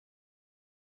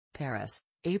Paris,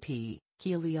 AP,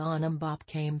 Kylian Mbappe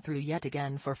came through yet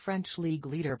again for French league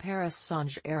leader Paris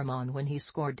Saint-Germain when he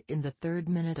scored in the 3rd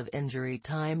minute of injury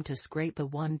time to scrape a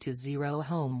 1-0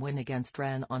 home win against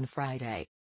Rennes on Friday.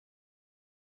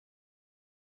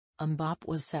 Mbappe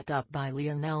was set up by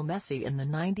Lionel Messi in the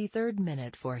 93rd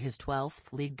minute for his 12th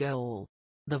league goal.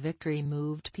 The victory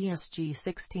moved PSG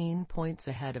 16 points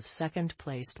ahead of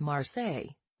second-placed Marseille,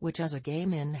 which has a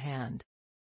game in hand.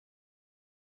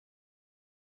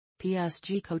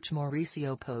 PSG coach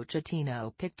Mauricio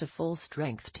Pochettino picked a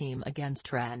full-strength team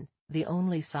against Rennes, the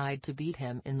only side to beat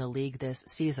him in the league this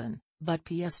season, but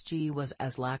PSG was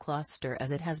as lackluster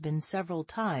as it has been several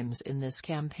times in this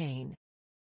campaign.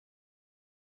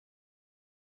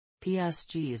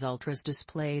 PSG's ultras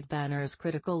displayed banners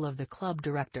critical of the club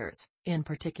directors, in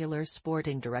particular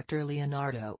sporting director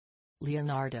Leonardo.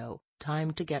 "Leonardo, time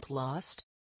to get lost?"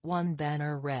 One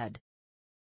banner read.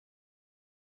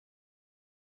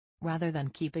 Rather than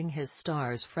keeping his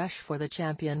stars fresh for the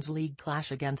Champions League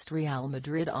clash against Real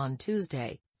Madrid on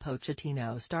Tuesday,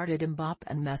 Pochettino started Mbappe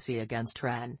and Messi against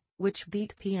Rennes, which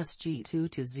beat PSG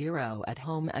 2-0 at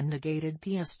home and negated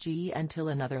PSG until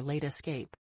another late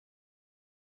escape.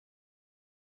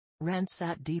 Rennes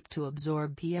sat deep to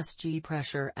absorb PSG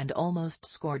pressure and almost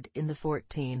scored in the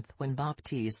 14th when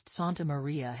Baptiste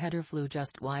Santamaria header flew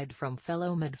just wide from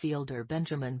fellow midfielder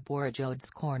Benjamin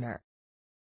Bourigeaud's corner.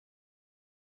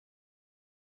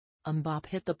 Mbappe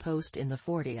hit the post in the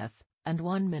 40th, and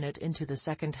 1 minute into the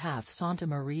second half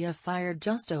Santamaria fired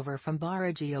just over from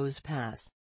Bourigeaud's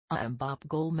pass. A Mbappe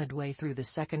goal midway through the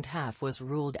second half was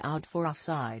ruled out for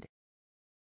offside.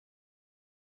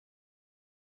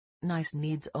 Nice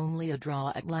needs only a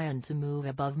draw at Lyon to move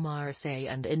above Marseille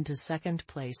and into second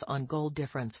place on goal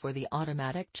difference for the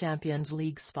automatic Champions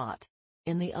League spot.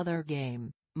 In the other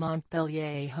game,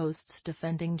 Montpellier hosts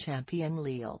defending champion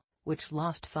Lille, which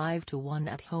lost 5-1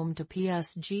 at home to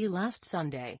PSG last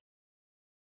Sunday.